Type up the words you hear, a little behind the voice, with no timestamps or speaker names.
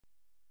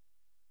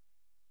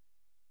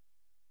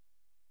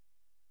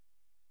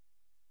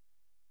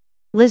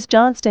Liz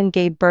Johnston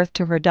gave birth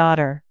to her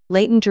daughter,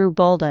 Leighton Drew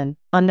Bolden,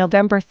 on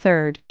November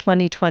 3,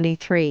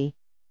 2023.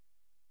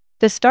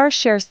 The star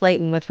shares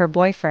Leighton with her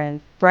boyfriend,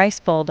 Bryce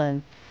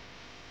Bolden.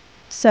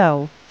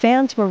 So,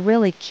 fans were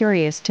really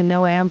curious to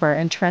know Amber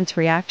and Trent's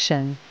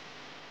reaction.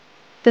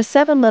 The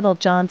 7 Little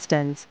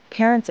Johnstons'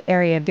 parents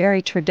are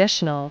very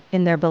traditional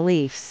in their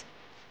beliefs.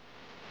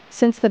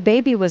 Since the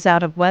baby was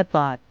out of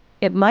wedlock,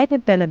 it might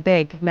have been a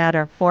big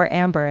matter for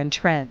Amber and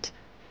Trent.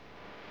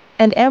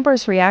 And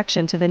Amber's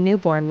reaction to the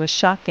newborn was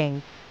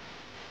shocking.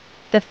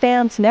 The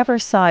fans never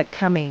saw it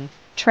coming.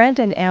 Trent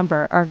and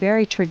Amber are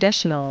very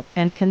traditional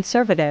and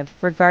conservative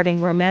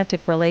regarding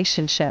romantic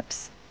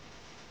relationships.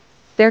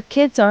 Their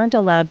kids aren't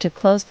allowed to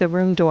close the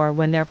room door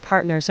when their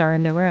partners are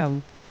in the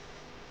room.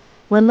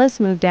 When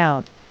Liz moved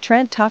out,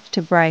 Trent talked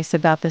to Bryce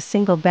about the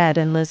single bed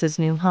in Liz's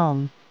new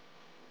home.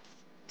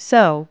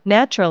 So,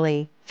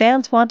 naturally,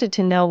 fans wanted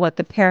to know what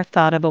the pair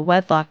thought of a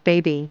wedlock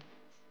baby.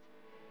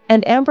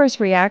 And Amber's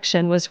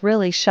reaction was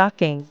really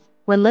shocking.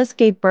 When Liz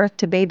gave birth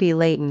to baby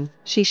Leighton,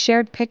 she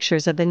shared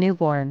pictures of the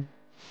newborn.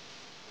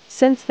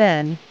 Since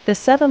then, the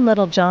 7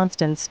 Little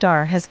Johnstons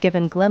star has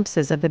given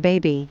glimpses of the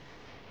baby.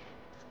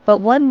 But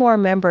one more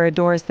member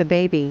adores the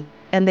baby,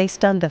 and they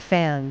stunned the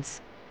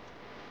fans.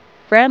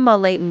 Grandma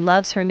Leighton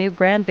loves her new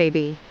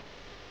grandbaby.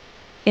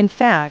 In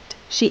fact,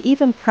 she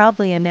even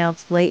proudly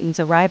announced Leighton's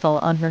arrival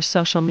on her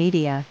social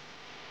media.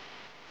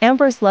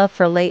 Amber's love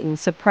for Leighton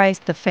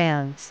surprised the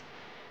fans.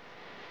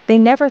 They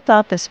never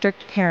thought the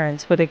strict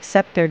parents would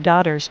accept their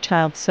daughter's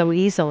child so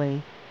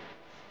easily.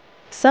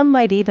 Some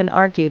might even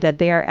argue that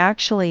they are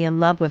actually in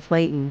love with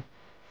Leighton.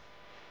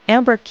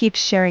 Amber keeps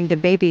sharing the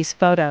baby's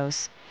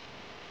photos.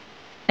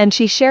 And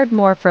she shared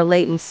more for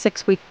Leighton's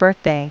 6-week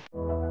birthday.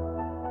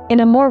 In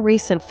a more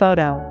recent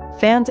photo,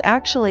 fans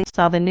actually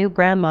saw the new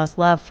grandma's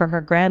love for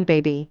her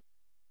grandbaby.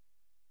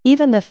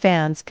 Even the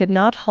fans could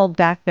not hold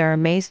back their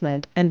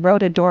amazement and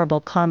wrote adorable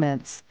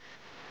comments.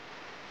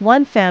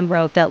 One fan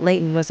wrote that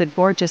Leighton was a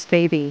gorgeous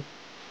baby.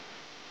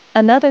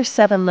 Another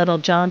 7 Little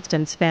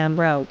Johnstons fan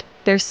wrote,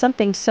 "There's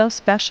something so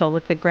special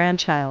with the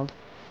grandchild."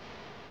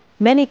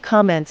 Many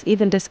comments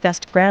even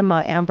discussed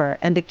Grandma Amber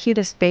and the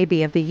cutest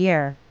baby of the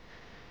year.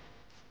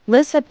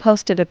 Liz had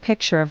posted a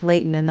picture of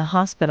Leighton in the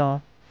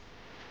hospital.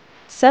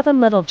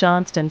 7 Little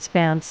Johnstons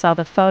fans saw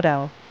the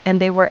photo, and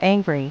they were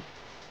angry.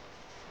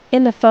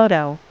 In the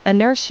photo, a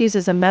nurse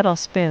uses a metal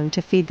spoon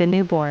to feed the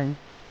newborn.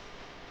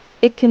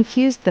 It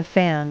confused the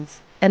fans,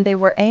 and they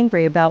were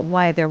angry about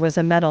why there was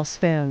a metal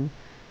spoon.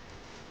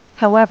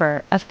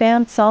 However, a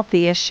fan solved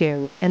the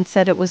issue and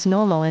said it was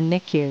normal in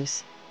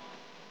NICUs.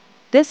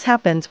 This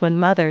happens when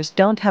mothers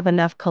don't have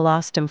enough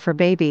colostum for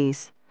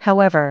babies.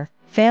 However,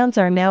 fans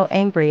are now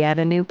angry at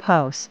a new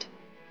post.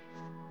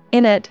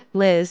 In it,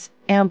 Liz,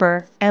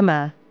 Amber,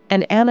 Emma,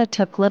 and Anna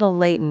took little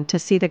Leighton to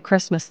see the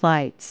Christmas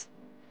lights.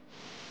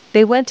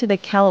 They went to the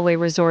Callaway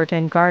Resort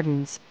and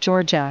Gardens,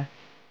 Georgia.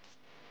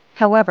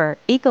 However,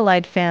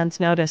 eagle-eyed fans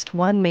noticed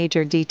one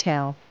major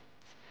detail.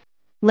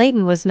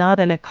 Leighton was not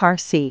in a car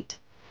seat.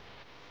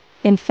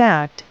 In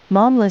fact,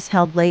 Mom Liz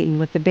held Leighton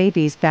with the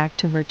baby's back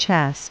to her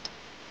chest.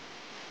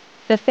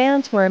 The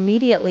fans were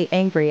immediately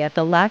angry at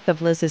the lack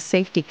of Liz's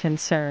safety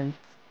concern.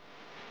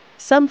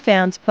 Some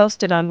fans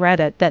posted on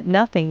Reddit that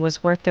nothing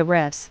was worth the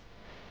risk.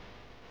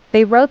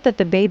 They wrote that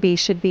the baby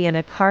should be in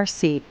a car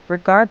seat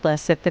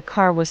regardless if the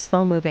car was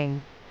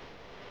slow-moving.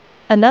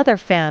 Another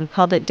fan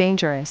called it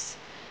dangerous.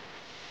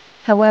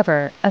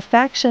 However, a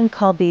faction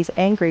called these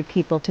angry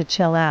people to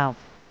chill out.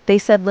 They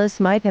said Liz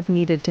might have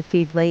needed to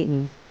feed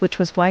Leighton, which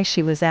was why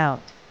she was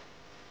out.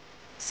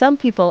 Some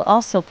people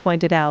also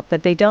pointed out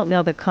that they don't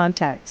know the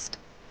context.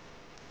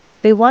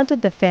 They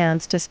wanted the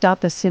fans to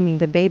stop assuming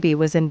the baby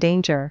was in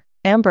danger.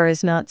 Amber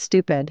is not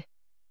stupid.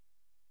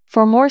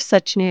 For more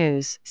such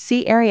news,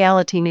 see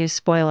Reality News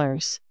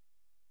Spoilers.